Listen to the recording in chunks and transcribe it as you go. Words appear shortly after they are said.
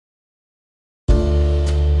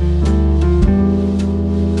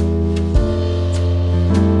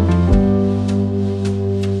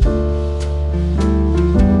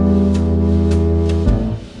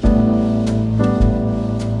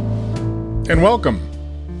and welcome.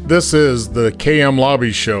 This is the KM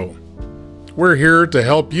Lobby Show. We're here to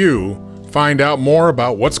help you find out more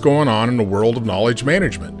about what's going on in the world of knowledge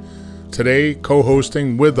management. Today,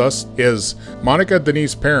 co-hosting with us is Monica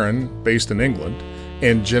Denise Perrin, based in England,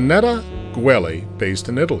 and Janetta Guelli, based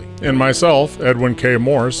in Italy, and myself, Edwin K.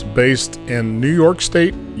 Morris, based in New York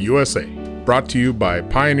State, USA. Brought to you by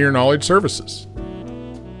Pioneer Knowledge Services.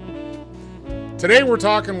 Today we're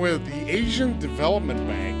talking with the Asian Development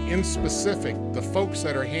Bank, in specific, the folks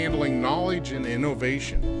that are handling knowledge and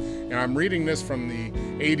innovation. And I'm reading this from the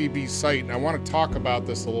ADB site, and I want to talk about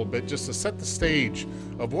this a little bit just to set the stage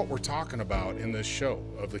of what we're talking about in this show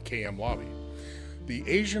of the KM Lobby. The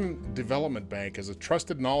Asian Development Bank is a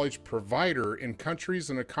trusted knowledge provider in countries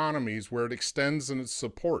and economies where it extends and it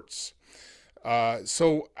supports.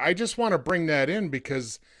 So I just want to bring that in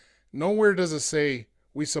because nowhere does it say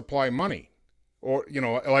we supply money. Or,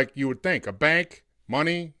 like you would think, a bank,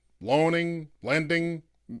 money, loaning, lending,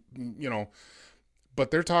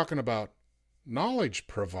 but they're talking about knowledge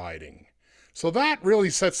providing. So that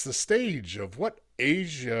really sets the stage of what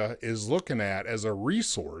Asia is looking at as a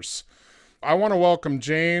resource. I want to welcome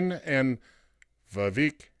Jane and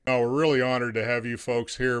Vivek. We're really honored to have you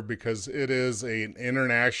folks here because it is an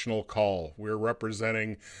international call. We're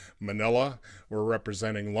representing Manila, we're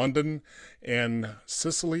representing London, and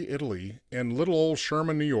Sicily, Italy, and little old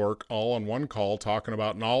Sherman, New York, all on one call talking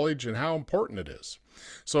about knowledge and how important it is.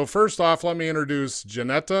 So first off, let me introduce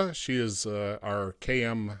Janetta. She is our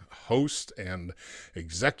KM host and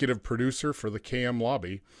executive producer for the KM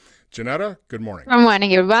Lobby. Janetta, good morning. Good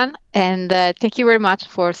morning, everyone, and thank you very much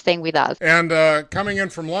for staying with us. And coming in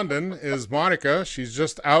from London is Monica. She's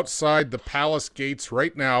just outside the palace gates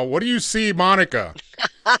right now. What do you see, Monica?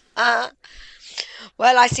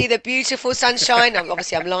 Well, I see the beautiful sunshine.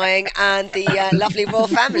 Obviously, I'm lying, and the lovely royal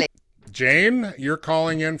family. Jane, you're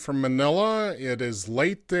calling in from Manila. It is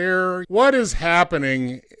late there. What is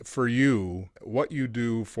happening for you, what you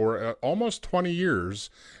do for almost 20 years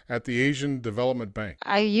at the Asian Development Bank?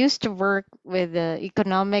 I used to work with the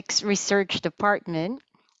economics research department,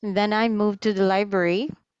 and then I moved to the library.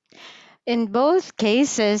 In both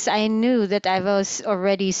cases, I knew that I was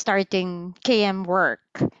already starting KM work.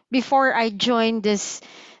 Before I joined this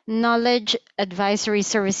Knowledge Advisory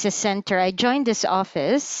Services Center, I joined this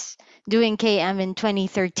office doing KM in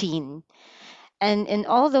 2013. And in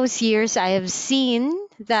all those years, I have seen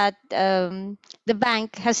that the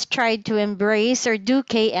bank has tried to embrace or do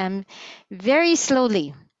KM very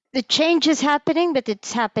slowly. The change is happening, but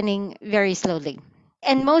it's happening very slowly.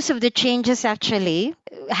 And most of the changes actually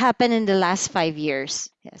happen in the last 5 years.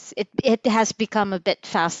 Yes, it has become a bit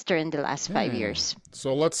faster in the last 5 years.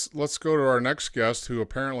 So let's go to our next guest, who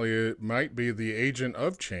apparently might be the agent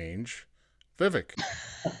of change, Vivek.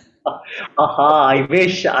 I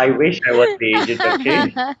wish I was the agent of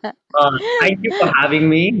change. Thank you for having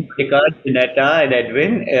me, Monica, Janetta, and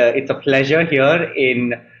Edwin. It's a pleasure here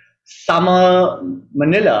in summer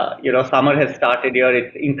Manila. Summer has started here.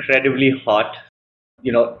 It's incredibly hot.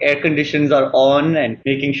 Air conditions are on and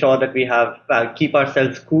making sure that we have keep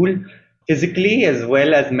ourselves cool physically as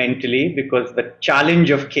well as mentally, because the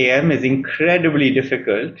challenge of KM is incredibly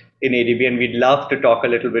difficult in ADB, and we'd love to talk a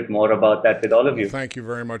little bit more about that with all of you. Well, thank you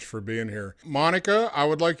very much for being here. Monica, I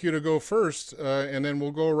would like you to go first, and then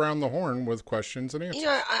we'll go around the horn with questions and answers.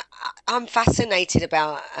 I'm fascinated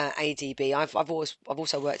about ADB. I've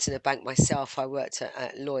also worked in a bank myself. I worked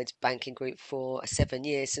at Lloyd's Banking Group for 7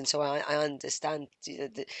 years, and so I understand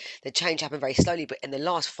the change happened very slowly, but in the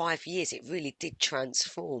last 5 years, it really did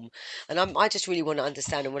transform. And I just really want to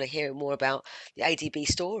understand and want to hear more about the ADB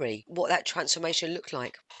story, what that transformation looked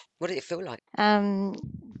like. What did it feel like? 20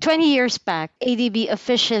 years back, ADB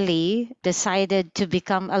officially decided to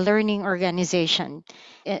become a learning organization.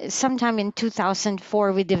 Sometime in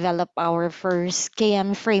 2004, we developed our first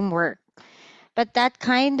KM framework. But that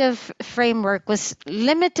kind of framework was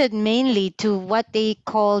limited mainly to what they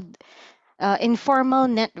called informal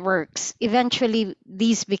networks. Eventually,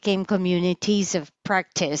 these became communities of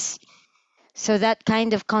practice. So that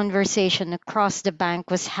kind of conversation across the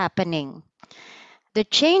bank was happening. The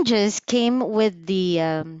changes came with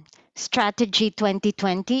the Strategy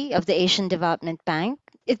 2020 of the Asian Development Bank.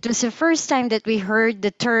 It was the first time that we heard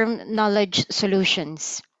the term knowledge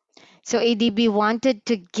solutions. So ADB wanted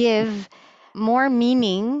to give more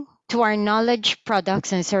meaning to our knowledge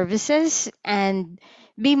products and services and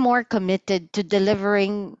be more committed to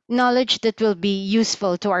delivering knowledge that will be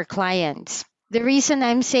useful to our clients. The reason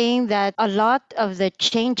I'm saying that a lot of the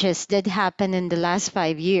changes did happen in the last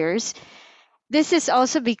 5 years, this is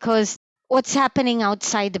also because what's happening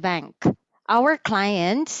outside the bank. our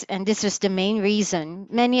clients, and this was the main reason,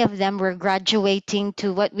 many of them were graduating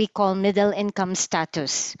to what we call middle income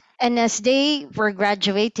status. And as they were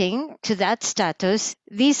graduating to that status,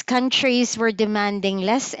 these countries were demanding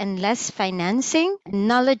less and less financing.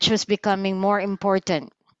 Knowledge was becoming more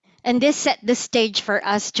important. And this set the stage for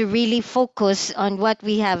us to really focus on what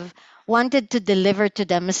we have wanted to deliver to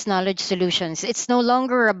them as knowledge solutions. It's no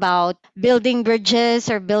longer about building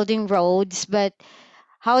bridges or building roads, but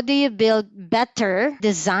how do you build better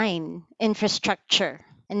design infrastructure?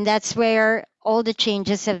 And that's where all the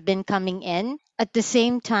changes have been coming in. At the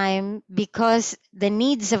same time, because the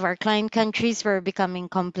needs of our client countries were becoming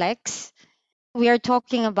complex, we are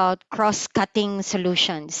talking about cross cutting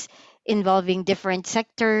solutions involving different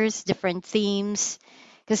sectors, different themes.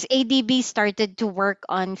 Because ADB started to work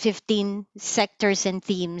on 15 sectors and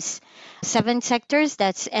themes. 7 sectors,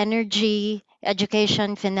 that's energy,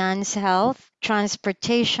 education, finance, health,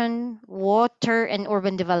 transportation, water, and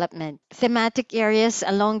urban development. Thematic areas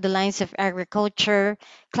along the lines of agriculture,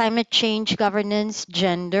 climate change, governance,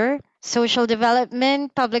 gender, social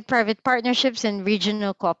development, public private partnerships, and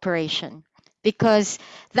regional cooperation. Because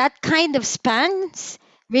that kind of spans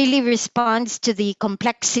really responds to the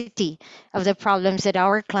complexity of the problems that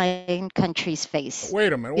our client countries face.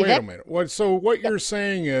 Wait a minute. Yvette? Wait a minute. What you're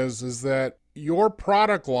saying is that your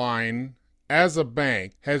product line as a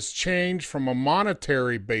bank has changed from a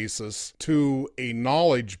monetary basis to a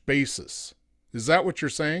knowledge basis. Is that what you're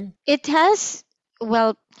saying? It has,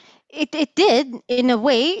 well, it did in a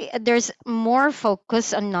way. There's more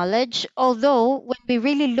focus on knowledge, although when we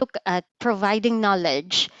really look at providing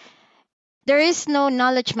knowledge, there is no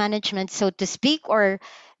knowledge management, so to speak, or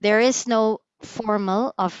there is no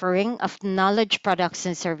formal offering of knowledge products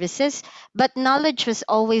and services, but knowledge was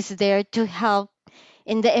always there to help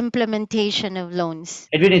in the implementation of loans.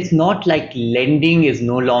 Edwin, it's not like lending is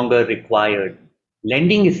no longer required.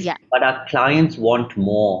 Lending is, Yeah. but our clients want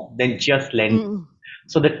more than just lending. Mm.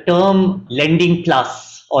 So the term lending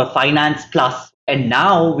plus or finance plus, and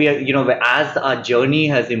now we are, as our journey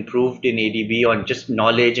has improved in ADB on just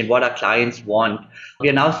knowledge and what our clients want, we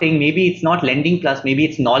are now saying maybe it's not lending plus, maybe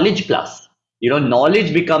it's knowledge plus.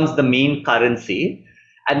 Knowledge becomes the main currency,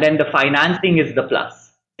 and then the financing is the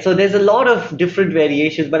plus. So there's a lot of different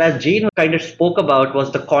variations, but as Jane kind of spoke about,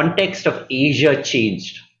 was the context of Asia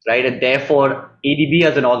changed, right? And therefore, ADB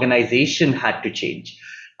as an organization had to change.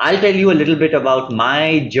 I'll tell you a little bit about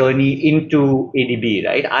my journey into ADB,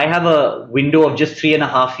 right? I have a window of just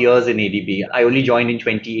 3.5 years in ADB. I only joined in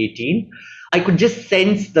 2018. I could just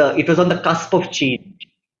sense it was on the cusp of change.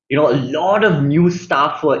 A lot of new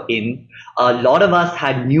staff were in, a lot of us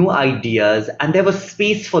had new ideas, and there was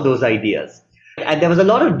space for those ideas. And there was a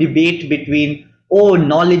lot of debate between,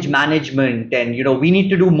 knowledge management and, we need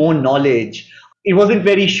to do more knowledge. It wasn't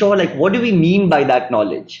very sure, like, what do we mean by that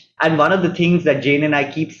knowledge? And one of the things that Jane and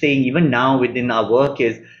I keep saying, even now within our work,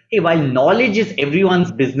 is, hey, while knowledge is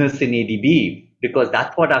everyone's business in ADB, because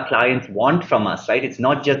that's what our clients want from us, right? It's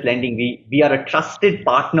not just lending. We are a trusted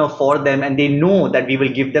partner for them, and they know that we will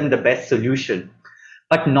give them the best solution.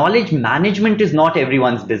 But knowledge management is not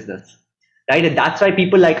everyone's business, right? And that's why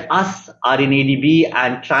people like us are in ADB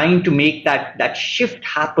and trying to make that shift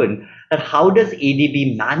happen. That how does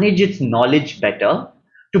ADB manage its knowledge better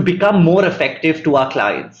to become more effective to our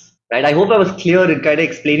clients, right? I hope I was clear in kind of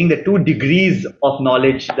explaining the 2 degrees of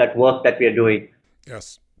knowledge, that work that we are doing.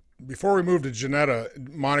 Yes. Before we move to Janetta,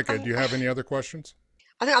 Monica, do you have any other questions?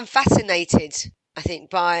 I think I'm fascinated, I think,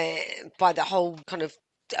 by the whole kind of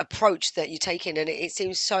approach that you're taking, and it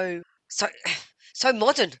seems so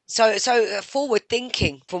modern, so forward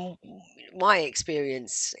thinking from my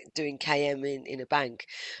experience doing KM in a bank.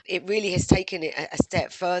 It really has taken it a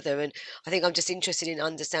step further, and I think I'm just interested in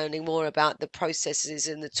understanding more about the processes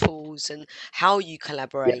and the tools and how you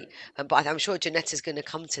collaborate. But I'm sure Janetta's going to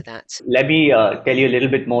come to that. Let me tell you a little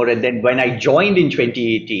bit more. And then when I joined in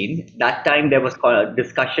 2018, that time there was a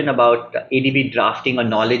discussion about ADB drafting a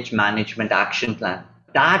knowledge management action plan.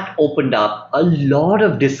 That opened up a lot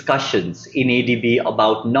of discussions in ADB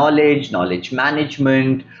about knowledge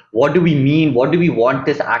management. What do we mean? What do we want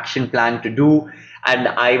this action plan to do? And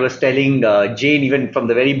I was telling Jane even from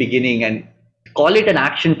the very beginning, and call it an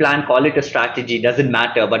action plan, call it a strategy, doesn't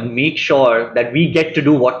matter, but make sure that we get to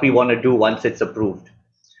do what we want to do once it's approved.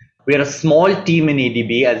 We are a small team in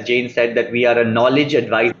ADB, as Jane said, that we are a knowledge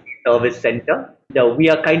advisory service center. We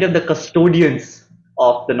are kind of the custodians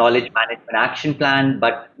of the knowledge management action plan,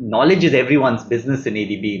 but knowledge is everyone's business in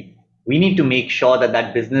ADB. We need to make sure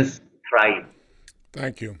that business thrives.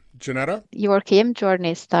 Thank you. Janetta? Your KM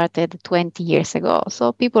journey started 20 years ago.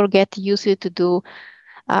 So people get used to do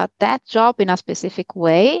that job in a specific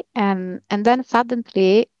way, and then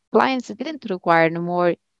suddenly clients didn't require no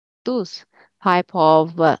more those type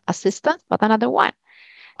of assistance, but another one.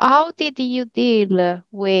 How did you deal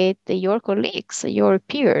with your colleagues, your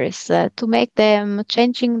peers, to make them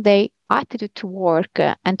changing their attitude to work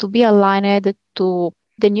and to be aligned to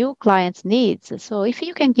the new client's needs? So, if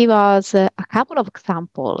you can give us a couple of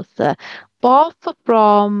examples, both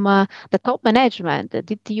from the top management,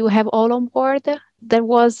 did you have all on board? There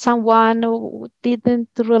was someone who didn't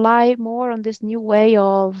rely more on this new way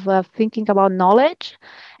of thinking about knowledge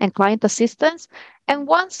and client assistance. And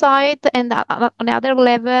one side, and on another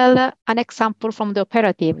level, an example from the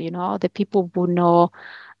operative, the people who know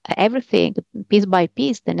everything piece by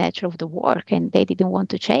piece, the nature of the work, and they didn't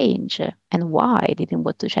want to change, and why they didn't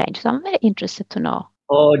want to change. So I'm very interested to know.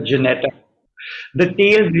 Oh, Janetta, the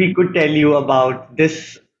tales we could tell you about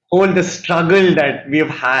this whole the struggle that we have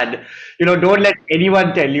had. Don't let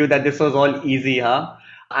anyone tell you that this was all easy, huh?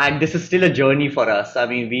 And this is still a journey for us. I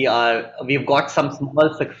mean, we've got some small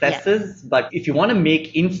Yes. successes, but if you want to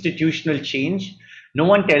make institutional change, no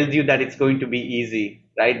one tells you that it's going to be easy,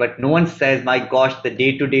 right? But no one says, my gosh, the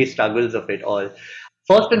day-to-day struggles of it all.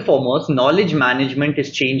 First and foremost, knowledge management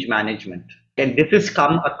is change management. And this has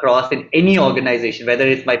come across in any organization, whether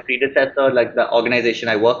it's my predecessor, like the organization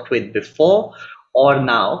I worked with before, or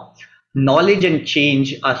now. Knowledge and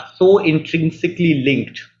change are so intrinsically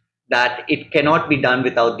linked that it cannot be done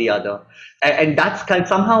without the other. And that's kind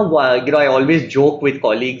somehow, I always joke with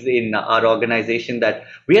colleagues in our organization that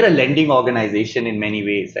we are a lending organization in many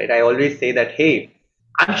ways, right? I always say that, hey,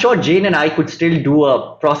 I'm sure Jane and I could still do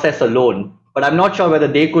a process alone, but I'm not sure whether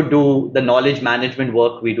they could do the knowledge management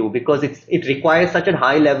work we do because it requires such a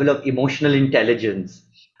high level of emotional intelligence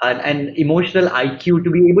and emotional IQ to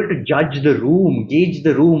be able to judge the room, gauge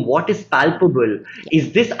the room, what is palpable.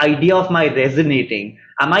 Is this idea of mine resonating?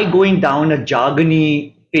 Am I going down a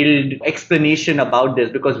jargony filled explanation about this?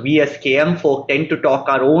 Because we as KM folk tend to talk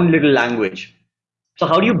our own little language. So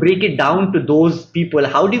how do you break it down to those people?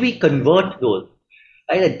 How do we convert those?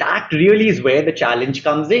 Right? That really is where the challenge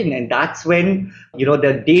comes in, and that's when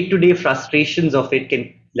the day-to-day frustrations of it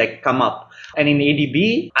can like come up. And in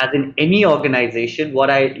ADB, as in any organization, what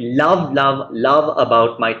I love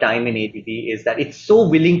about my time in ADB is that it's so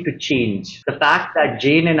willing to change. The fact that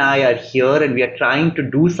Jane and I are here and we are trying to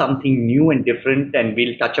do something new and different, and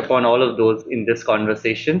we'll touch upon all of those in this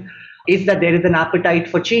conversation, is that there is an appetite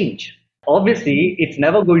for change. Obviously, it's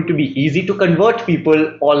never going to be easy to convert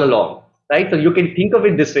people all along, right? So you can think of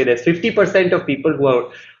it this way: there's 50% of people who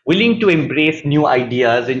are willing to embrace new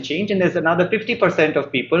ideas and change, and there's another 50%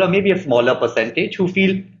 of people, or maybe a smaller percentage, who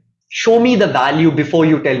feel, show me the value before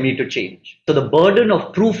you tell me to change. So the burden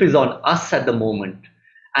of proof is on us at the moment.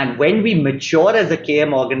 And when we mature as a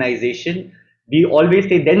KM organization, we always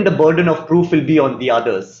say then the burden of proof will be on the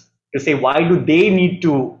others to say, why do they need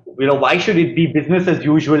to, why should it be business as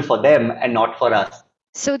usual for them and not for us?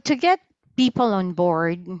 So to get people on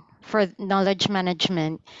board for knowledge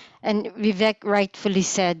management, and Vivek rightfully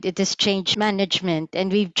said it is change management,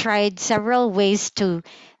 and we've tried several ways to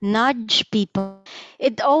nudge people.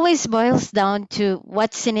 It always boils down to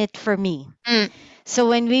what's in it for me. So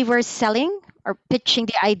when we were selling or pitching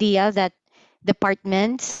the idea that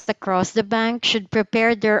departments across the bank should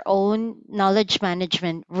prepare their own knowledge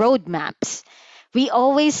management roadmaps, we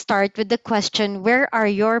always start with the question, where are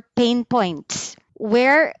your pain points?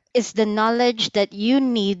 Where is the knowledge that you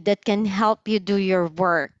need that can help you do your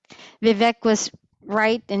work? Vivek was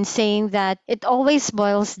right in saying that it always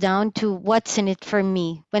boils down to what's in it for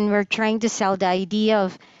me when we're trying to sell the idea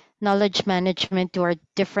of knowledge management to our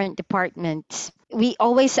different departments. We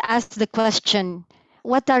always ask the question,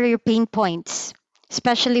 what are your pain points?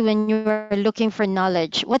 Especially when you are looking for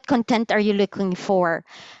knowledge, what content are you looking for?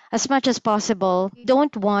 As much as possible, we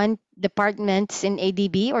don't want departments in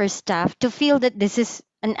ADB or staff to feel that this is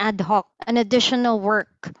an ad hoc, an additional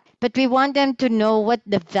work. But we want them to know what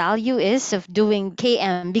the value is of doing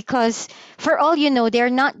KM because, for all you know, they're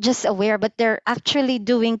not just aware, but they're actually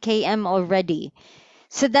doing KM already.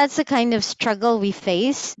 So that's the kind of struggle we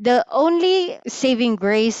face. The only saving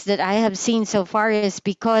grace that I have seen so far is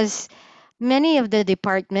because many of the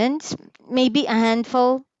departments, maybe a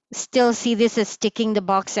handful, still see this as ticking the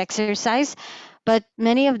box exercise, but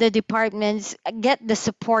many of the departments get the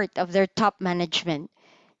support of their top management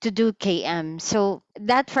to do KM. So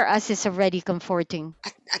that for us is already comforting.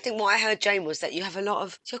 I think what I heard, Jane, was that you have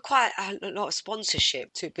you're quite a lot of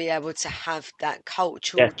sponsorship to be able to have that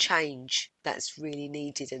cultural Yes. change that's really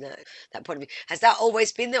needed in that point of view. Has that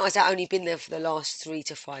always been there, or has that only been there for the last 3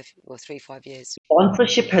 to 5 or 3, 5 years?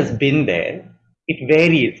 Sponsorship has been there. It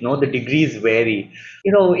varies, no? The degrees vary.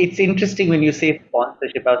 It's interesting when you say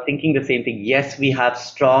sponsorship. I was thinking the same thing. Yes, we have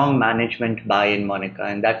strong management buy-in, Monica,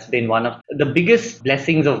 and that's been one of the biggest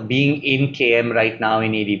blessings of being in KM right now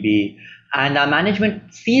in ADB. And our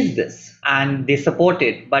management sees this and they support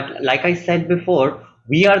it. But like I said before,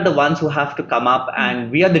 we are the ones who have to come up,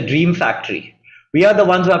 and we are the dream factory. We are the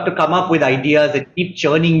ones who have to come up with ideas and keep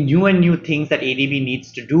churning new and new things that ADB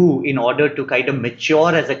needs to do in order to kind of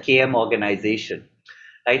mature as a KM organization.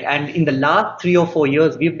 Right? And in the last 3 or 4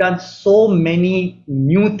 years, we've done so many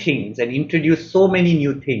new things and introduced so many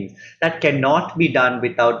new things that cannot be done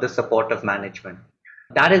without the support of management.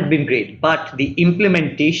 That has been great, but the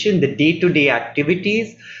implementation, the day-to-day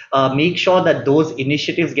activities, make sure that those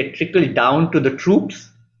initiatives get trickled down to the troops.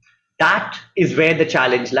 That is where the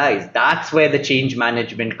challenge lies. That's where the change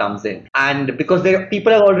management comes in. And because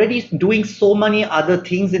people are already doing so many other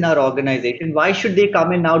things in our organization, why should they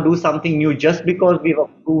come and now do something new just because we've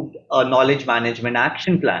approved a knowledge management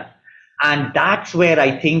action plan? And that's where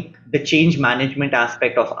I think the change management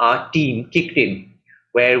aspect of our team kicked in,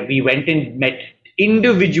 where we went and met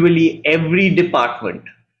individually every department,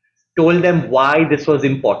 told them why this was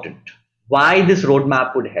important, why this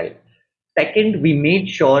roadmap would help. Second, we made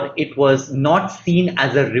sure it was not seen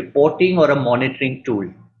as a reporting or a monitoring tool.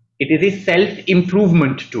 It is a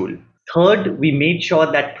self-improvement tool. Third, we made sure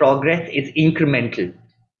that progress is incremental.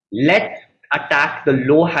 Let's attack the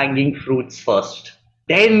low-hanging fruits first.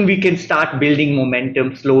 Then we can start building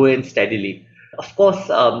momentum slowly and steadily. Of course,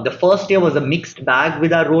 the first year was a mixed bag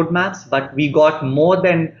with our roadmaps, but we got more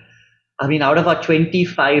than, out of our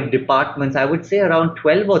 25 departments, I would say around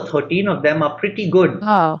 12 or 13 of them are pretty good.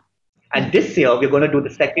 Oh, And this year, we're going to do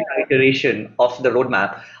the second iteration of the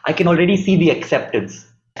roadmap. I can already see the acceptance.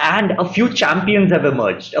 And a few champions have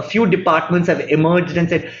emerged. A few departments have emerged and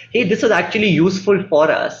said, hey, this is actually useful for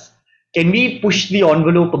us. Can we push the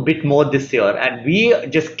envelope a bit more this year? And we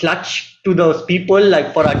just clutch to those people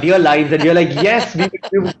like for our dear lives. And we're like, yes, we will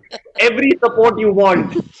give you every support you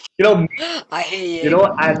want. I hear you.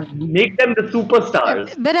 And make them the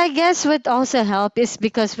superstars. But I guess what also helped is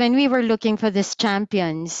because when we were looking for these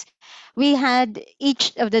champions, we had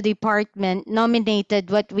each of the department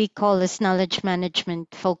nominated what we call as knowledge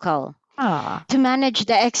management focal. ah, To manage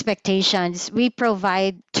the expectations, we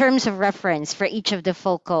provide terms of reference for each of the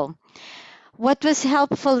focal. What was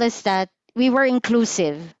helpful is that we were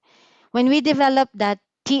inclusive. When we developed that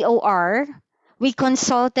TOR, we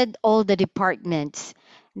consulted all the departments.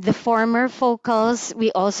 The former focals,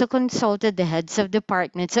 we also consulted the heads of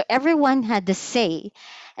departments. So everyone had a say.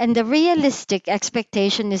 And the realistic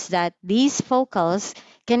expectation is that these focals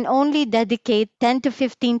can only dedicate 10 to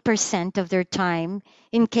 15% of their time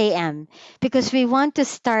in KM because we want to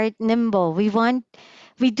start nimble.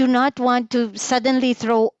 We do not want to suddenly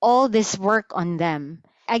throw all this work on them.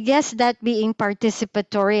 I guess that being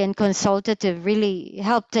participatory and consultative really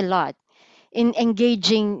helped a lot in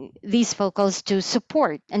engaging these focals to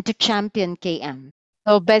support and to champion KM.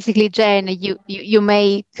 so basically, Jane, you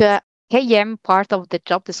make KM part of the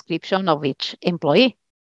job description of each employee.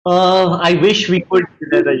 I wish we could.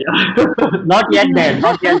 Not yet there.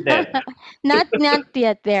 Not yet there. Not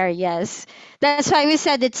yet there, yes. That's why we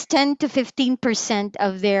said it's 10 to 15%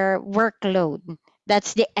 of their workload.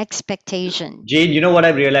 That's the expectation. Jane, you know what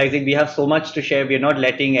I'm realizing? We have so much to share. We're not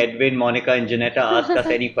letting Edwin, Monica, and Janetta ask us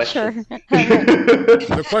any questions. Sure.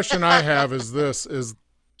 The question I have is this: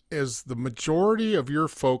 is the majority of your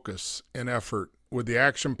focus and effort with the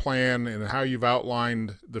action plan and how you've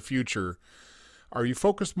outlined the future, are you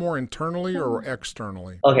focused more internally or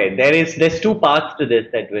externally? Okay, there's two parts to this,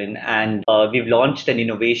 Edwin, and we've launched an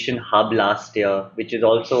innovation hub last year, which is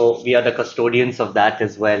also we are the custodians of that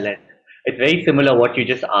as well. And it's very similar what you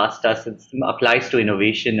just asked us. It applies to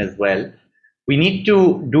innovation as well. We need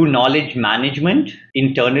to do knowledge management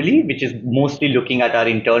internally, which is mostly looking at our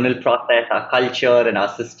internal process, our culture, and our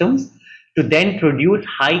systems, to then produce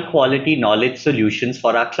high quality knowledge solutions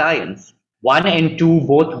for our clients. One and two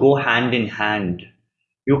both go hand in hand.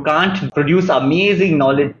 You can't produce amazing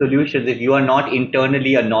knowledge solutions if you are not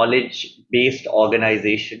internally a knowledge based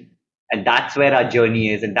organization. And that's where our journey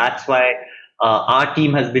is. And that's why our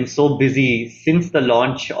team has been so busy since the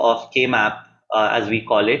launch of KMAP, as we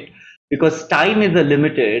call it, because time is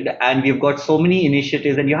limited and we've got so many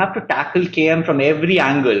initiatives and you have to tackle KM from every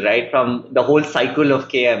angle, right? From the whole cycle of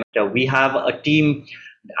KM. We have a team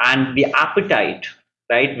and the appetite,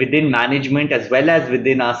 right, within management as well as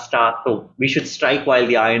within our staff. So we should strike while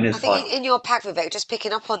the iron I is hot. think in your pack, Vivek, just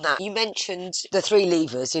picking up on that, you mentioned the three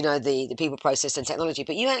levers, the people, process, and technology,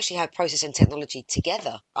 but you actually have process and technology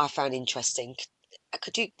together. I found interesting.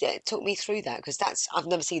 Could you talk me through that? Because I've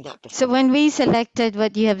never seen that So before. when we selected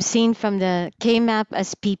what you have seen from the K-map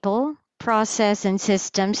as people, process and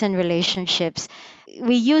systems and relationships,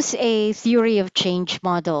 we use a theory of change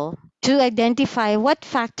model to identify what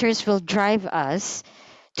factors will drive us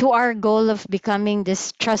to our goal of becoming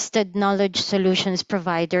this trusted knowledge solutions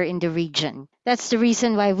provider in the region. That's the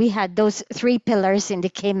reason why we had those three pillars in the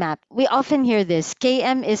KMAP. We often hear this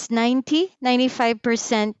KM is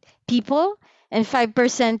 95% people and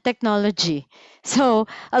 5% technology. So,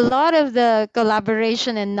 a lot of the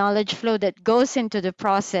collaboration and knowledge flow that goes into the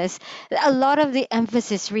process, a lot of the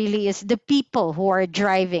emphasis really is the people who are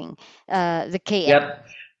driving the KM. Yep.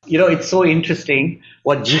 It's so interesting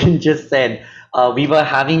what Jim just said. We were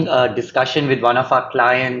having a discussion with one of our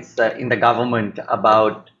clients in the government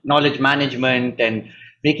about knowledge management and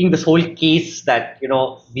making this whole case that,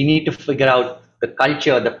 we need to figure out the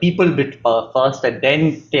culture, the people bit first, and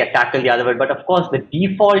then tackle the other one. But of course, the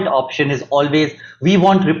default option is always we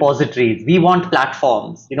want repositories, we want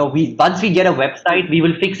platforms. Once we get a website, we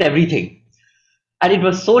will fix everything. And it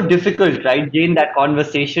was so difficult, right, Jane, that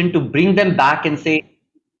conversation to bring them back and say,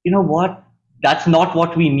 you know what, that's not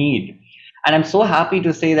what we need. And I'm so happy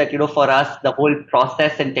to say that, for us, the whole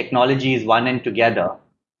process and technology is one and together.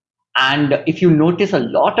 And if you notice, a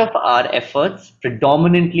lot of our efforts,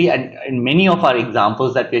 predominantly, and in many of our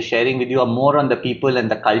examples that we're sharing with you, are more on the people and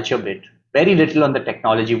the culture bit, very little on the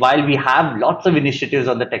technology, while we have lots of initiatives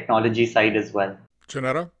on the technology side as well.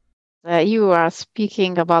 Janetta? You are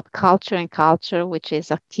speaking about culture and culture, which is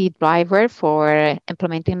a key driver for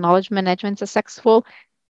implementing knowledge management successful.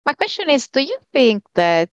 My question is, do you think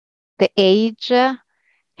that the age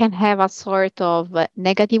can have a sort of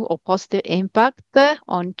negative or positive impact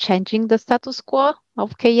on changing the status quo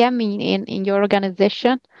of KM in your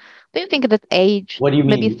organization? Do you think that age, What do you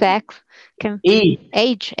maybe mean? sex, can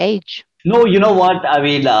age? No, you know what? I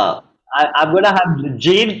mean, I'm gonna have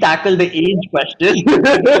Jane tackle the age question.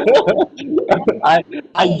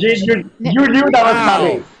 Jane, Age. you knew that was Wow.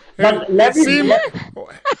 coming. It, But it let me, seemed.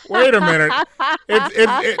 Wait a minute.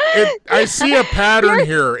 I see a pattern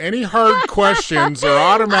here. Any hard questions are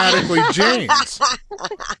automatically Jane's.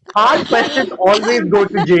 hard questions always go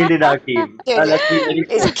to Jane in our team. Dude, Let's be very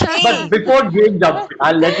it's clear. key. But before Jane jumps,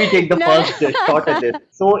 let me take the No. first shot at this.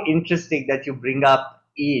 So interesting that you bring up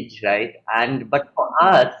age, right? But for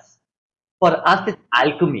us, it's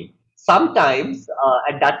alchemy. Sometimes,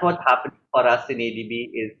 and that's what happened for us in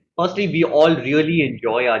ADB is firstly, we all really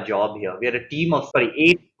enjoy our job here. We are a team of,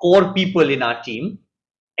 8 core people in our team.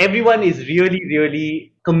 Everyone is really,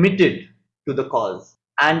 really committed to the cause.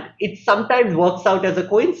 And it sometimes works out as a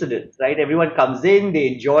coincidence, right? Everyone comes in, they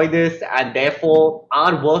enjoy this, and therefore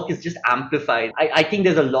our work is just amplified. I think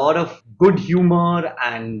there's a lot of good humor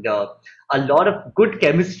and a lot of good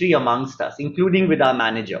chemistry amongst us, including with our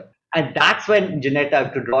manager. And that's when,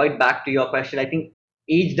 Janetta, to draw it back to your question, I think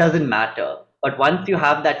age doesn't matter. But once you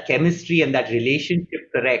have that chemistry and that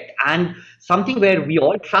relationship correct, and something where we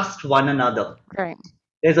all trust one another, Right.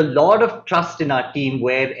 there's a lot of trust in our team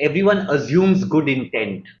where everyone assumes good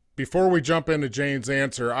intent. Before we jump into Jane's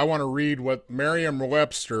answer, I want to read what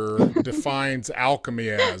Merriam-Webster defines alchemy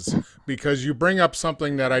as, because you bring up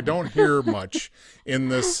something that I don't hear much in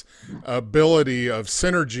this ability of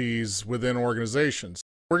synergies within organizations.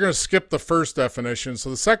 We're going to skip the first definition. So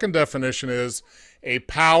the second definition is a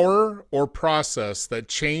power or process that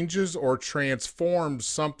changes or transforms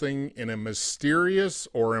something in a mysterious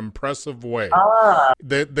or impressive way.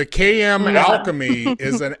 The KM alchemy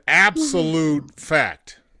is an absolute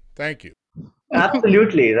fact. Thank you.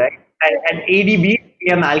 Absolutely, right? And ADB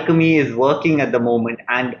PM Alchemy is working at the moment,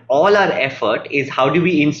 and all our effort is how do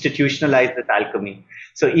we institutionalize this alchemy.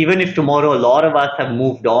 So even if tomorrow a lot of us have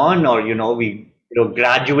moved on, or we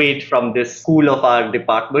graduate from this school of our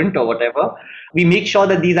department or whatever, we make sure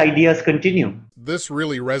that these ideas continue. This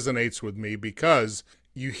really resonates with me because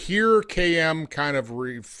you hear KM kind of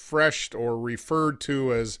refreshed or referred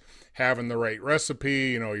to as having the right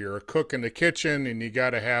recipe. You're a cook in the kitchen and you got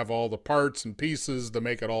to have all the parts and pieces to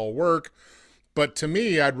make it all work. But to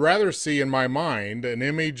me, I'd rather see in my mind an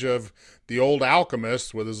image of the old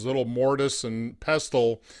alchemist with his little mortise and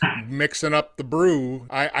pestle mixing up the brew.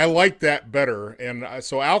 I like that better. And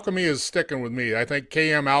so alchemy is sticking with me. I think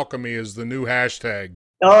KM alchemy is the new hashtag.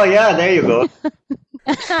 Oh, yeah, there you go.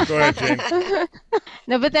 Go ahead, Jane.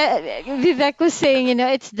 No, but Vivek was saying,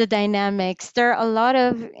 it's the dynamics. There are a lot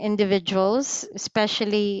of individuals,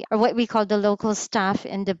 especially or what we call the local staff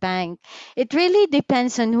in the bank. It really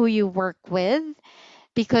depends on who you work with.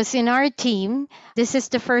 Because in our team, this is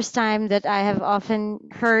the first time that I have often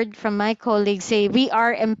heard from my colleagues say, we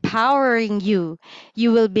are empowering you.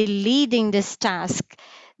 You will be leading this task.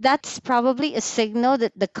 That's probably a signal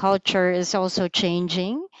that the culture is also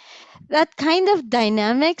changing. That kind of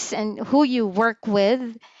dynamics and who you work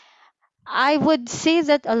with, I would say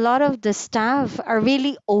that a lot of the staff are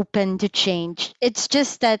really open to change. It's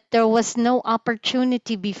just that there was no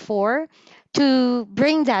opportunity before to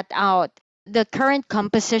bring that out. The current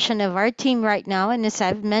composition of our team right now, and as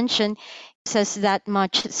I've mentioned, gives us that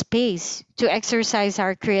much space to exercise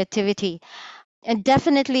our creativity. And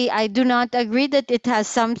definitely, I do not agree that it has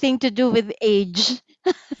something to do with age.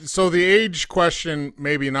 So the age question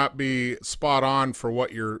maybe not be spot on for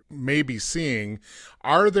what you're maybe seeing.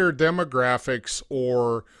 Are there demographics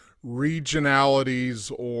or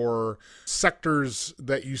regionalities or sectors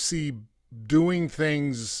that you see doing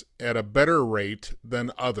things at a better rate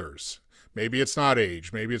than others? Maybe it's not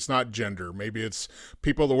age, maybe it's not gender, maybe it's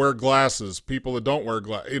people that wear glasses, people that don't wear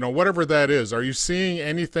glasses, whatever that is. Are you seeing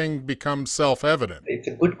anything become self-evident? It's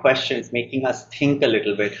a good question. It's making us think a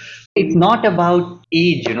little bit. It's not about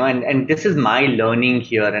age, and this is my learning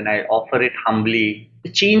here, and I offer it humbly.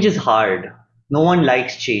 The change is hard. No one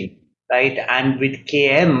likes change, right? And with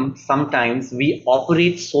KM, sometimes we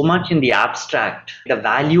operate so much in the abstract. The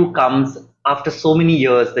value comes after so many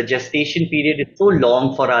years. The gestation period is so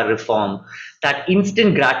long for our reform that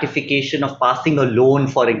instant gratification of passing a loan,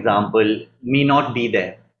 for example, may not be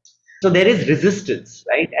there. So there is resistance,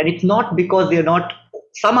 right? And it's not because they're not,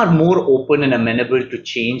 some are more open and amenable to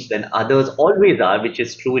change than others always are, which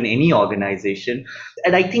is true in any organization.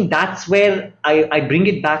 And I think that's where I bring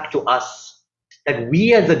it back to us, that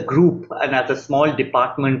we as a group and as a small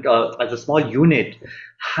department, as a small unit,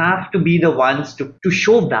 have to be the ones to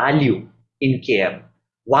show value in KM.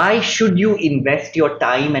 Why should you invest your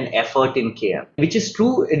time and effort in KM? Which is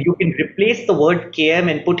true, you can replace the word KM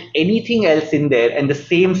and put anything else in there, and the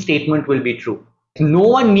same statement will be true. No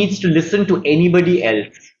one needs to listen to anybody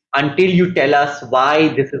else until you tell us why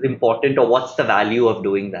this is important or what's the value of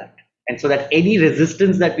doing that. And so that any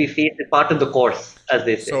resistance that we face is part of the course, as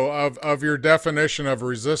they say. So, of your definition of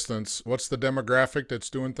resistance, what's the demographic that's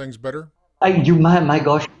doing things better? My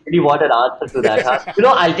gosh, I really want an answer to that. Huh?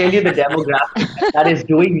 I'll tell you the demographic that is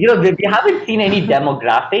doing. We haven't seen any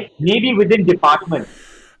demographic, maybe within departments.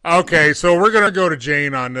 Okay, so we're gonna go to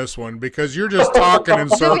Jane on this one because you're just talking in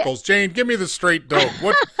circles. Jane, give me the straight dope.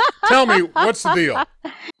 Tell me what's the deal?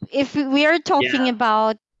 If we are talking Yeah.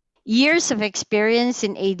 about years of experience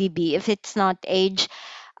in ADB, if it's not age,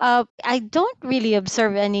 I don't really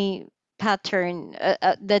observe any pattern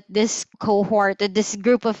that this cohort, that this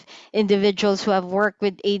group of individuals who have worked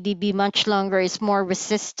with ADB much longer is more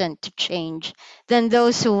resistant to change than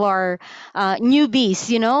those who are newbies,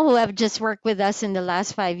 who have just worked with us in the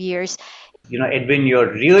last 5 years. Edwin,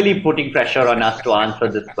 you're really putting pressure on us to answer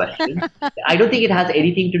this question. I don't think it has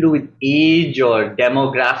anything to do with age or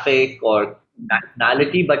demographic or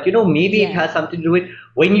nationality, but maybe it Yeah. has something to do with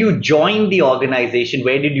when you join the organization,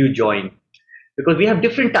 where did you join? Because we have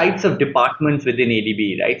different types of departments within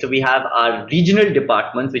ADB, right? So we have our regional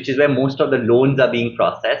departments, which is where most of the loans are being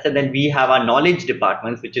processed. And then we have our knowledge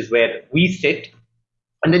departments, which is where we sit.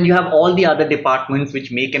 And then you have all the other departments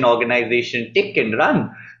which make an organization tick and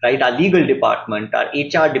run, right? Our legal department, our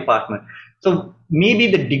HR department. So maybe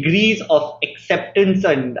the degrees of acceptance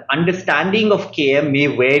and understanding of KM may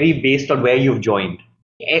vary based on where you've joined.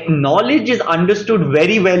 Knowledge is understood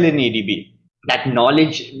very well in ADB. That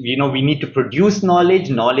knowledge, we need to produce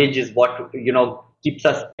knowledge. Knowledge is what, keeps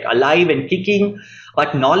us alive and kicking.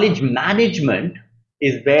 But knowledge management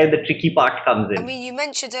is where the tricky part comes in. I mean, you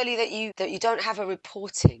mentioned earlier that you don't have a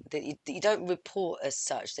reporting, that you don't report as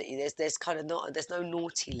such, that there's kind of there's no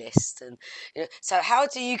naughty list, and so how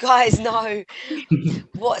do you guys know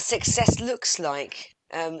what success looks like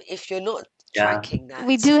if you're not Yeah. tracking that?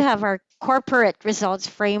 We do have our corporate results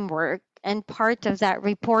framework, and part of that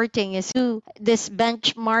reporting is to this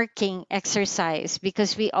benchmarking exercise,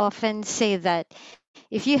 because we often say that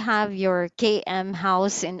if you have your KM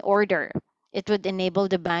house in order, it would enable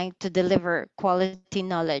the bank to deliver quality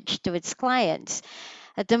knowledge to its clients.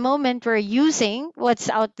 At the moment, we're using what's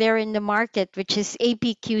out there in the market, which is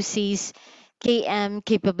APQC's KM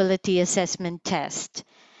Capability Assessment Test.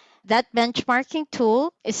 That benchmarking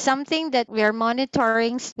tool is something that we are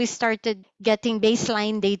monitoring. We started getting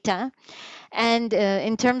baseline data. And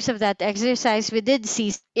in terms of that exercise, we did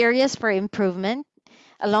see areas for improvement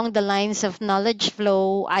along the lines of knowledge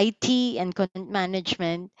flow, IT, and content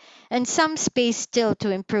management, and some space still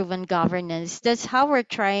to improve on governance. That's how we're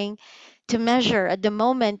trying to measure at the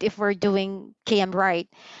moment if we're doing KM right.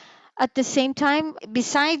 At the same time,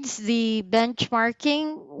 besides the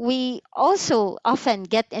benchmarking, we also often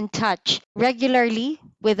get in touch regularly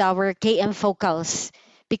with our KM focals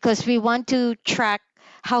because we want to track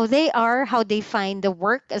how they find the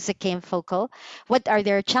work as a KM focal, what are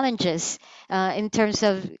their challenges in terms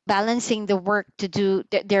of balancing the work to do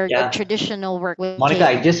their Yeah. traditional work with Monica,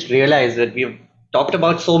 I KM. just realized that we've talked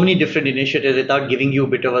about so many different initiatives without giving you a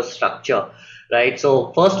bit of a structure, right?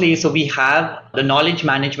 So, firstly, so we have the knowledge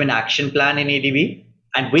management action plan in ADB.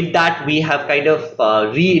 And with that, we have kind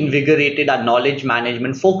of reinvigorated our knowledge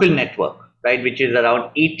management focal network, right, which is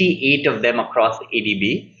around 88 of them across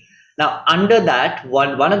ADB. Now, under that,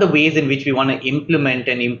 one of the ways in which we want to implement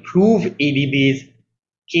and improve ADB's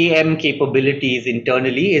KM capabilities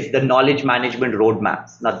internally is the knowledge management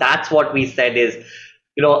roadmaps. Now that's what we said is,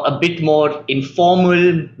 a bit more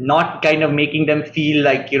informal, not kind of making them feel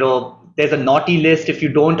like, there's a naughty list if you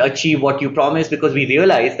don't achieve what you promised, because we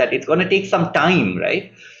realize that it's going to take some time,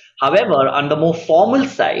 right? However, on the more formal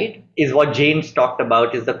side is what James talked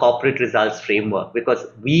about is the corporate results framework, because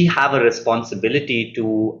we have a responsibility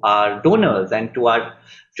to our donors and to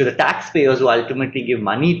the taxpayers who ultimately give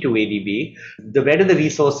money to ADB. Where do the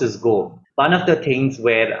resources go? One of the things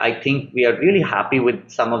where I think we are really happy with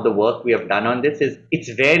some of the work we have done on this is it's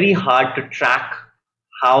very hard to track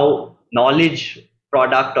how knowledge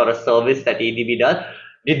product or a service that ADB does,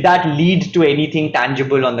 did that lead to anything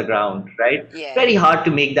tangible on the ground, right? Yeah. Very hard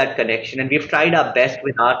to make that connection. And we've tried our best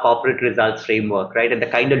with our corporate results framework, right? And the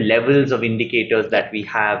kind of levels of indicators that we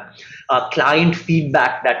have, client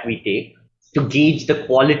feedback that we take to gauge the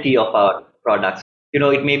quality of our products.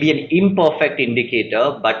 It may be an imperfect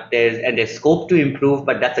indicator, but there's scope to improve,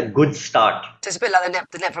 but that's a good start. So it's a bit like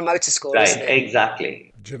the net promoter score, Right, isn't it?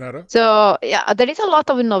 exactly. Janetta? So yeah, there is a lot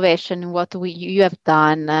of innovation in what you have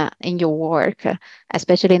done in your work,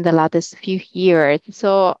 especially in the latest few years.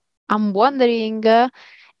 So I'm wondering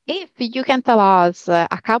if you can tell us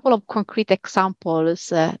a couple of concrete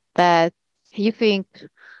examples that you think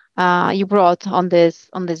you brought on this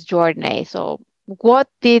journey. So what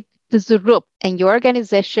did disrupt in your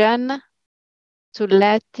organization to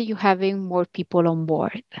let you having more people on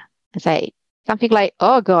board? And say something like,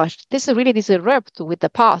 "Oh gosh, this is really disrupt with the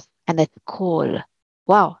past," and it's cool.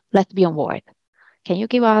 Wow, let's be on board. Can you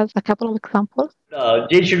give us a couple of examples?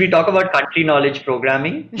 Jane, should we talk about country knowledge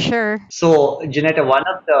programming? Sure. So, Janetta, one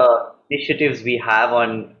of the initiatives we have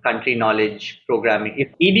on country knowledge programming is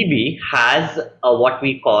ADB has what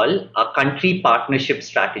we call a country partnership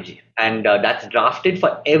strategy. And that's drafted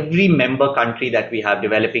for every member country that we have,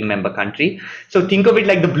 developing member country. So think of it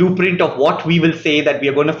like the blueprint of what we will say that we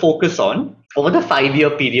are going to focus on over the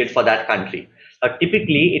 5-year period for that country.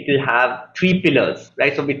 Typically, it will have 3 pillars,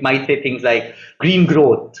 right? So it might say things like green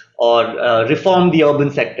growth or reform the urban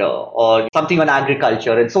sector or something on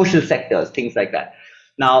agriculture and social sectors, things like that.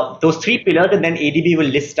 Now, those 3 pillars, and then ADB will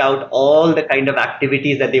list out all the kind of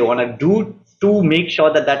activities that they want to do to make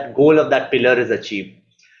sure that that goal of that pillar is achieved.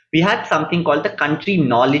 We had something called the country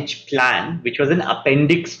knowledge plan, which was an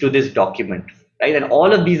appendix to this document. Right? And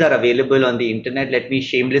all of these are available on the internet. Let me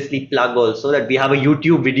shamelessly plug also that we have a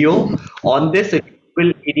YouTube video on this. If you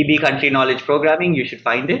Google ADB Country Knowledge Programming, you should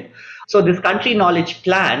find it. So this country knowledge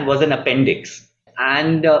plan was an appendix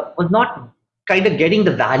and was not kind of getting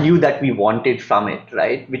the value that we wanted from it,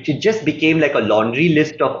 right? Which it just became like a laundry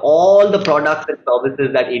list of all the products and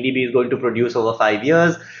services that ADB is going to produce over 5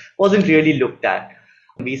 years, wasn't really looked at.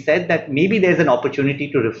 We said that maybe there's an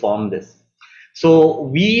opportunity to reform this. So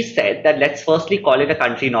we said that let's firstly call it a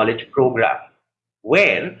country knowledge program,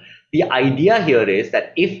 where the idea here is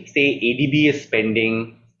that if, say, ADB is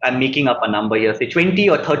spending, I'm making up a number here, say 20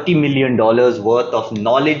 or 30 million dollars worth of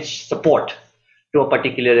knowledge support to a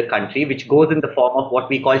particular country, which goes in the form of what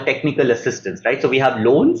we call technical assistance, right? So we have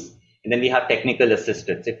loans and then we have technical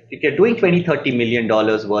assistance. If you're doing 20, 30 million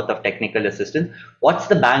dollars worth of technical assistance, what's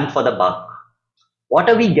the bang for the buck? What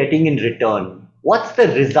are we getting in return? What's the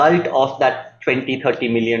result of that 20, 30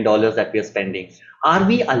 million dollars that we are spending? Are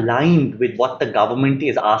we aligned with what the government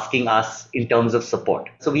is asking us in terms of support?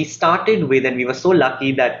 So we started with, and we were so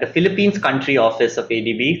lucky that the Philippines country office of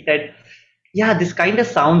ADB said, yeah, this kind of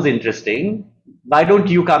sounds interesting. Why don't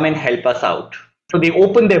you come and help us out? So they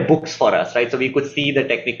opened their books for us, right? So we could see the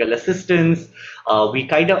technical assistance. We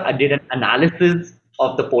kind of did an analysis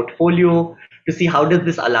of the portfolio to see how does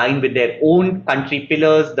this align with their own country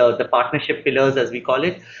pillars, the partnership pillars, as we call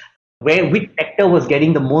it, which sector was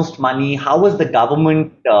getting the most money, how was the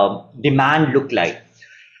government demand look like.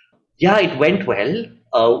 Yeah, it went well,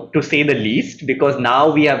 to say the least, because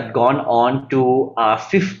now we have gone on to our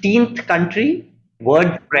 15th country,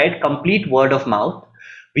 word spread, complete word of mouth.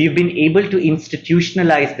 we've been able to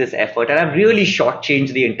institutionalize this effort. And I've really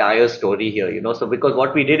shortchanged the entire story here, So because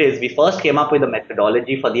what we did is we first came up with a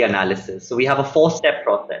methodology for the analysis. So we have a 4-step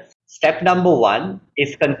process. Step number 1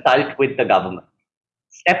 is consult with the government.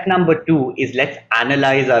 Step number 2 is let's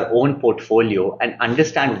analyze our own portfolio and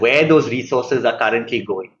understand where those resources are currently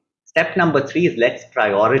going. Step number 3 is let's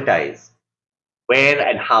prioritize where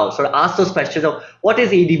and how. So ask those questions of what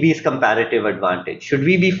is ADB's comparative advantage? Should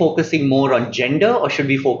we be focusing more on gender or should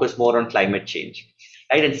we focus more on climate change?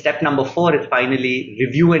 Right. And step number 4 is finally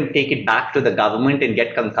review and take it back to the government and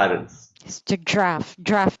get concurrence. It's to draft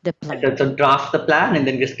the plan. So draft the plan and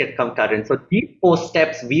then just get concurrence. So these 4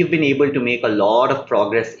 steps, we've been able to make a lot of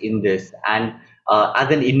progress in this. And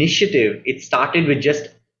as an initiative, it started with just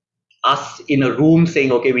us in a room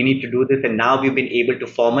saying, okay, we need to do this. And now we've been able to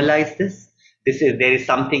formalize this. This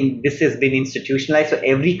has been institutionalized. So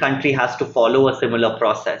every country has to follow a similar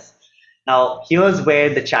process. Now, here's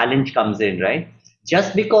where the challenge comes in, right?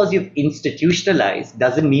 Just because you've institutionalized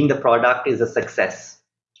doesn't mean the product is a success.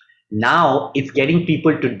 Now it's getting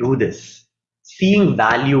people to do this, seeing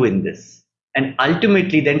value in this, and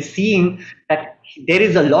ultimately then seeing that there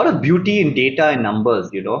is a lot of beauty in data and numbers,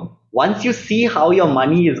 Once you see how your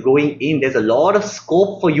money is going in, there's a lot of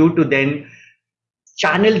scope for you to then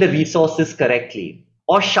channel the resources correctly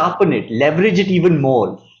or sharpen it, leverage it even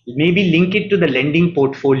more, maybe link it to the lending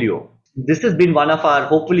portfolio. This has been one of our,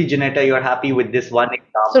 hopefully, Janetta, you're happy with this one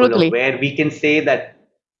example Absolutely. of where we can say that,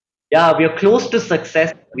 yeah, we are close to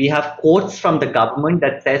success. We have quotes from the government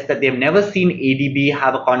that says that they've never seen ADB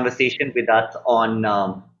have a conversation with us on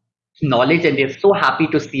knowledge, and they're so happy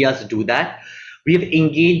to see us do that. We've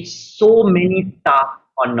engaged so many staff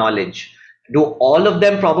on knowledge. Do all of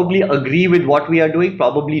them probably agree with what we are doing?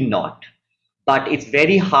 Probably not. But it's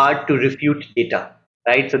very hard to refute data,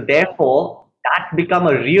 right? So therefore, that's become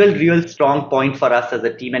a real strong point for us as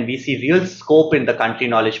a team, and we see real scope in the country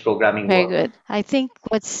knowledge programming Very work. good. I think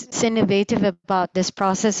what's innovative about this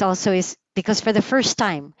process also is because for the first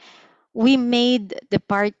time, we made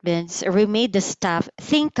departments or we made the staff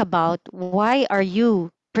think about why are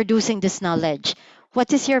you producing this knowledge?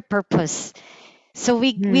 What is your purpose? So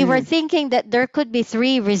we were thinking that there could be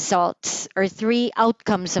 3 results or 3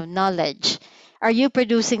 outcomes of knowledge. Are you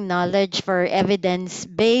producing knowledge for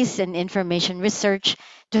evidence-based and information research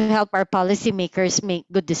to help our policymakers make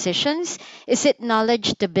good decisions? Is it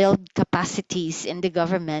knowledge to build capacities in the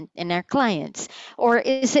government and our clients? Or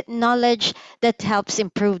is it knowledge that helps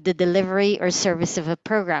improve the delivery or service of a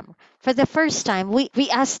program? For the first time, we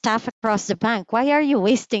asked staff across the bank, why are you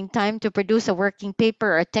wasting time to produce a working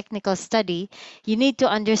paper or a technical study? You need to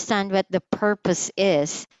understand what the purpose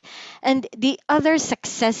is. And the other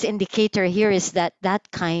success indicator here is that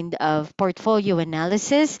kind of portfolio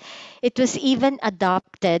analysis, it was even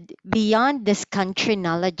adopted beyond this country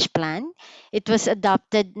knowledge plan. It was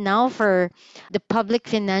adopted now for the public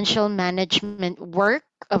financial management work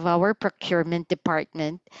of our procurement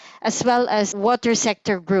department, as well as water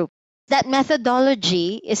sector group. That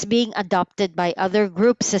methodology is being adopted by other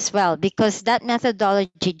groups as well, because that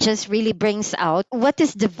methodology just really brings out what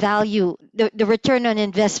is the value, the return on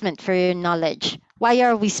investment for your knowledge. Why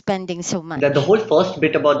are we spending so much? That the whole first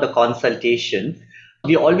bit about the consultation,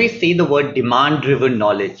 we always say the word demand-driven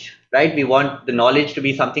knowledge, right? We want the knowledge to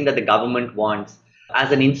be something that the government wants.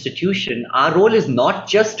 As an institution, our role is not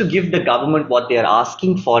just to give the government what they are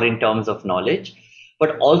asking for in terms of knowledge,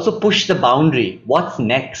 but also push the boundary. What's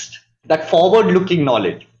next? That forward-looking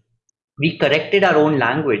knowledge. We corrected our own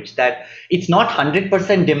language that it's not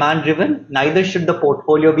 100% demand-driven, neither should the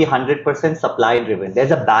portfolio be 100% supply-driven. There's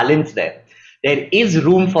a balance there. There is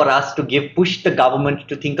room for us to push the government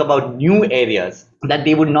to think about new areas that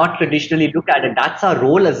they would not traditionally look at. And that's our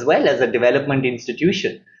role as well as a development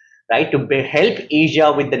institution, right? To help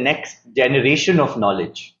Asia with the next generation of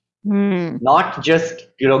knowledge. Not just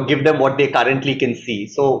give them what they currently can see.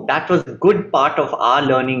 So that was a good part of our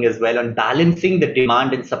learning as well on balancing the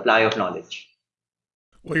demand and supply of knowledge.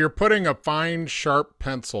 Well, you're putting a fine, sharp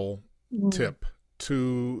pencil tip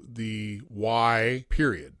to the why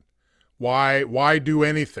period. Why do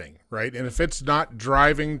anything, right? And if it's not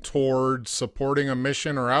driving towards supporting a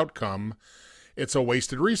mission or outcome, it's a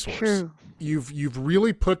wasted resource. True. You've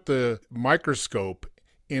really put the microscope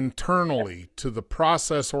internally to the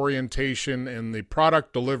process orientation and the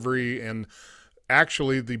product delivery and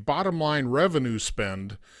actually the bottom line revenue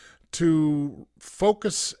spend to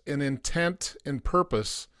focus an intent and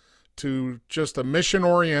purpose to just a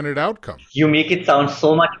mission-oriented outcome. You make it sound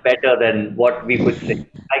so much better than what we would say.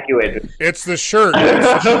 Thank you, Edwin. It's the shirt.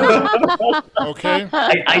 It's the shirt. Okay.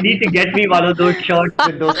 I need to get me one of those shirts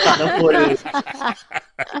with those colorful.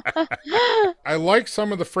 I I like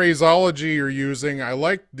some of the phraseology you're using. I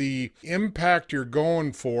like the impact you're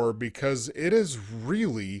going for because it is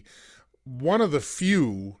really one of the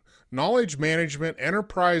few knowledge management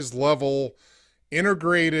enterprise level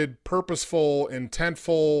integrated, purposeful,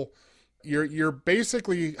 intentful. You're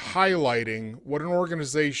basically highlighting what an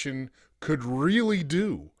organization could really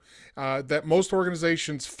do that most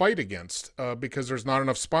organizations fight against because there's not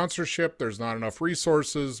enough sponsorship, there's not enough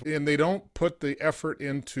resources, and they don't put the effort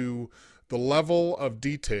into the level of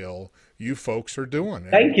detail you folks are doing.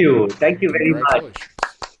 Thank you. Thank you very much.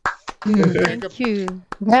 Congratulations. Thank you.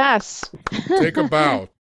 Yes. Take a bow.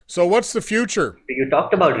 So what's the future? You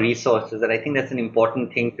talked about resources, and I think that's an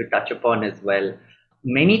important thing to touch upon as well.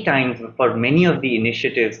 Many times, for many of the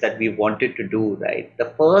initiatives that we wanted to do, right,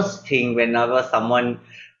 the first thing whenever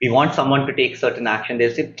we want someone to take certain action,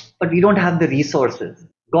 they say, but we don't have the resources.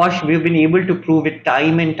 Gosh, we've been able to prove it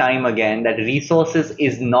time and time again that resources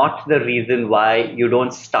is not the reason why you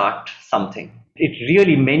don't start something. It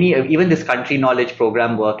really, even this country knowledge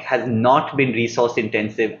program work has not been resource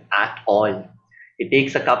intensive at all. It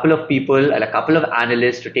takes a couple of people and a couple of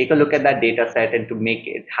analysts to take a look at that data set and to make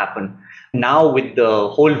it happen. Now with the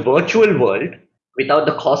whole virtual world, without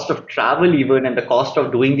the cost of travel even and the cost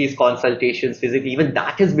of doing these consultations physically, even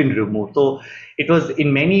that has been removed. So it was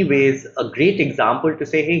in many ways a great example to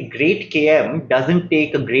say, hey, great KM doesn't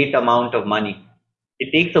take a great amount of money.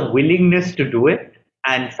 It takes a willingness to do it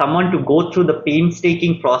and someone to go through the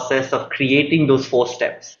painstaking process of creating those 4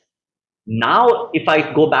 steps. Now, if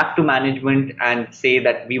I go back to management and say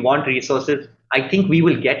that we want resources, I think we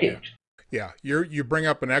will get it. Yeah, you bring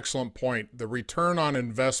up an excellent point. The return on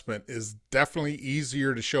investment is definitely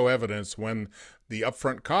easier to show evidence when the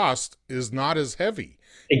upfront cost is not as heavy.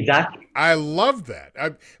 Exactly. I love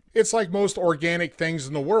that. It's like most organic things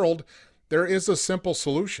in the world. There is a simple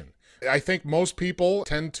solution. I think most people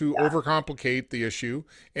tend to overcomplicate the issue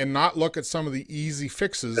and not look at some of the easy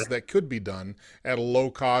fixes that could be done at a low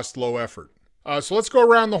cost, low effort. So let's go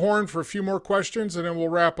around the horn for a few more questions and then we'll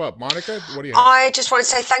wrap up. Monica, what do you have? I just want to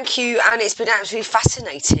say thank you, and it's been absolutely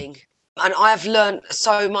fascinating. And I've learned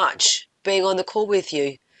so much being on the call with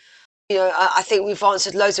you. You know, I think we've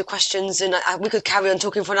answered loads of questions, and we could carry on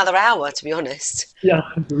talking for another hour, to be honest. Yeah,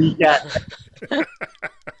 we can.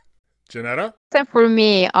 Janetta? And for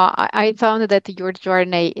me, I found that your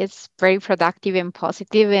journey is very productive and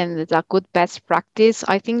positive, and it's a good best practice.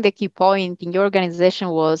 I think the key point in your organization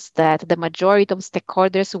was that the majority of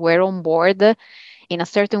stakeholders were on board in a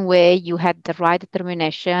certain way. You had the right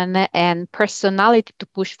determination and personality to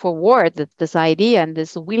push forward this idea and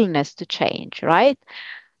this willingness to change, right?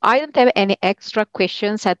 I don't have any extra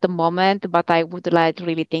questions at the moment, but I would like to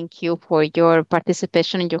really thank you for your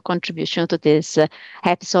participation and your contribution to this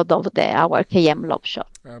episode of our KM Love Show.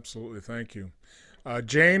 Absolutely. Thank you.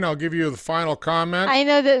 Jane, I'll give you the final comment. I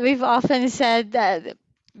know that we've often said that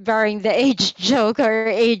barring the age joke or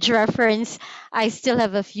age reference, I still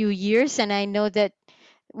have a few years, and I know that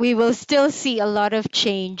we will still see a lot of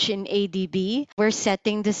change in ADB. We're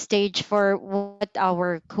setting the stage for what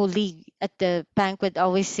our colleague at the bank would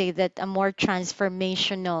always say, that a more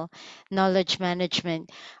transformational knowledge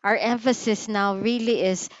management. Our emphasis now really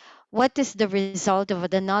is what is the result of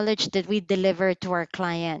the knowledge that we deliver to our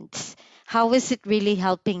clients? How is it really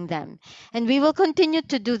helping them? And we will continue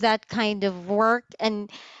to do that kind of work and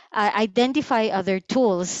identify other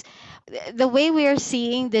tools. The way we are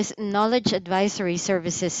seeing this Knowledge Advisory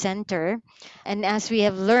Services Center, and as we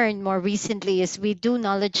have learned more recently, is we do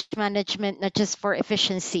knowledge management not just for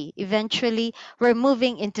efficiency. Eventually, we're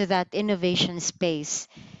moving into that innovation space.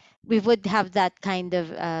 We would have that kind of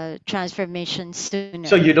transformation sooner.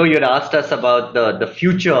 So, you'd asked us about the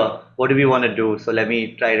future. What do we want to do? So let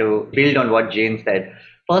me try to build on what Jane said.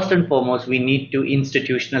 First and foremost, we need to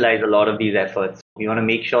institutionalize a lot of these efforts. We want to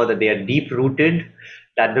make sure that they are deep rooted,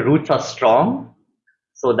 that the roots are strong,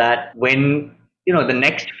 so that when the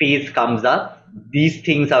next phase comes up, these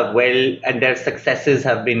things are well and their successes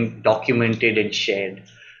have been documented and shared.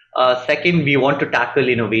 Second, we want to tackle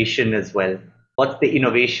innovation as well. What's the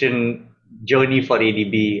innovation journey for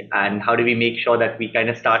ADB, and how do we make sure that we kind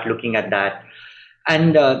of start looking at that?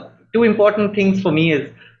 And 2 important things for me is,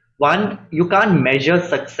 one, you can't measure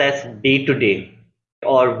success day to day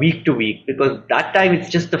or week to week, because that time it's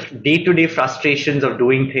just the day-to-day frustrations of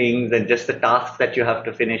doing things and just the tasks that you have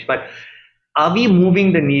to finish. But are we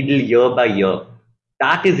moving the needle year by year?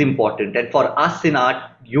 That is important. And for us in our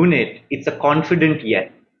unit, it's a confident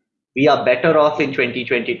yes. We are better off in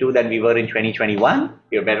 2022 than we were in 2021.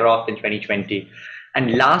 We are better off in 2020.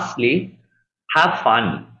 And lastly, have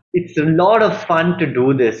fun. It's a lot of fun to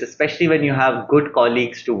do this, especially when you have good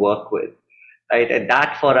colleagues to work with. right? And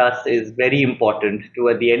that for us is very important to,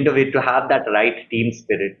 at the end of it, to have that right team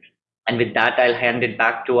spirit. And with that, I'll hand it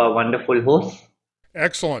back to our wonderful host.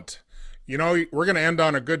 Excellent. You know, we're going to end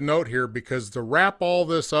on a good note here, because to wrap all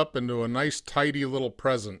this up into a nice, tidy little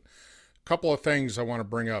present, a couple of things I want to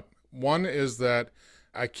bring up. One is that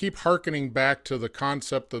I keep hearkening back to the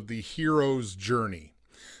concept of the hero's journey.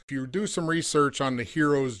 If you do some research on the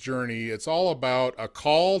hero's journey, it's all about a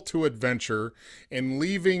call to adventure and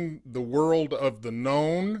leaving the world of the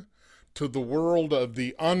known to the world of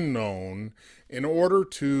the unknown in order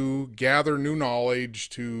to gather new knowledge,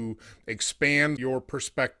 to expand your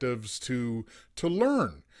perspectives, to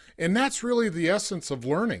learn. And that's really the essence of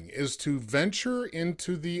learning, is to venture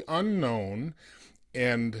into the unknown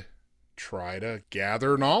and try to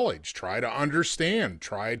gather knowledge, try to understand,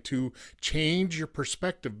 try to change your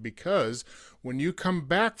perspective, because when you come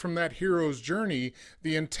back from that hero's journey,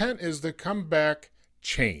 the intent is to come back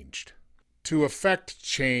changed, to affect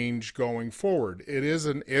change going forward. It is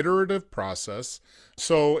an iterative process.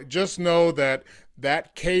 So just know that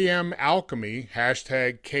KM Alchemy,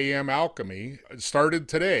 hashtag KM Alchemy, started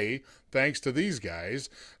today thanks to these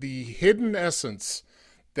guys. The hidden essence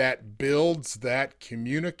that builds that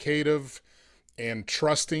communicative and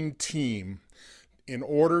trusting team in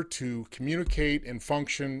order to communicate and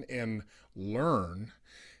function and learn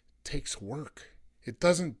takes work. It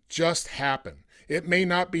doesn't just happen. It may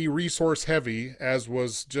not be resource heavy, as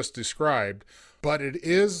was just described, but it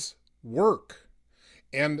is work.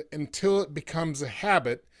 And until it becomes a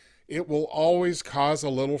habit, it will always cause a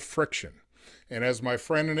little friction. And as my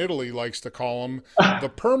friend in Italy likes to call them, the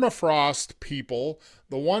permafrost people,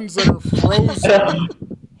 the ones that are frozen,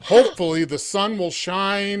 hopefully the sun will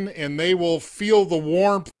shine and they will feel the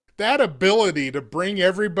warmth. That ability to bring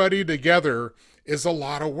everybody together is a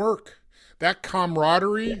lot of work. That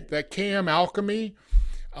camaraderie, that KM Alchemy,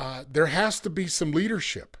 there has to be some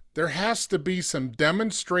leadership. There has to be some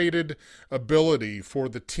demonstrated ability for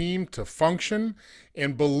the team to function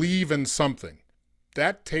and believe in something.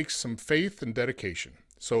 That takes some faith and dedication.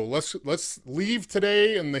 So let's leave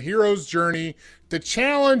today in the hero's journey to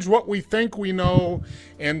challenge what we think we know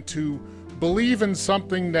and to believe in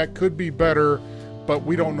something that could be better, but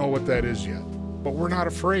we don't know what that is yet. But we're not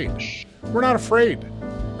afraid. We're not afraid,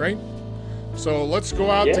 right? So let's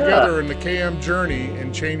go out together in the KM journey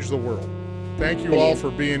and change the world. Thank you all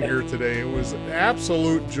for being here today. It was an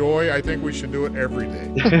absolute joy. I think we should do it every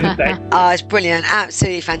day. It's brilliant,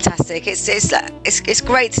 absolutely fantastic. It's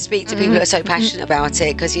great to speak to people who are so passionate about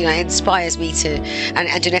it, because it inspires me to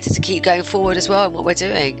and Janetta to keep going forward as well in what we're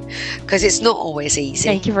doing, because it's not always easy.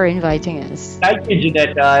 Thank you for inviting us. Thank you,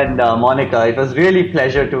 Janetta and Monica. It was really a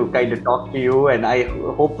pleasure to kind of talk to you, and I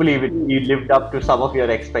hopefully we lived up to some of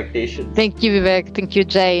your expectations. Thank you, Vivek. Thank you,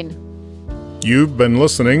 Jane. You've been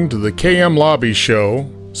listening to the KM Lobby Show,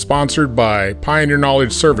 sponsored by Pioneer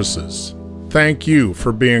Knowledge Services. Thank you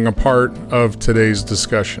for being a part of today's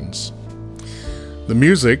discussions. The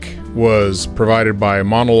music was provided by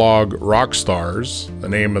Monologue Rockstars. The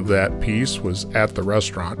name of that piece was At the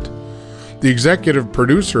Restaurant. The executive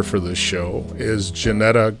producer for this show is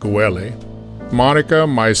Janetta Guele. Monica,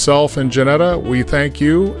 myself, and Janetta, we thank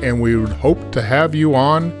you, and we would hope to have you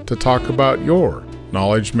on to talk about your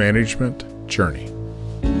knowledge management journey.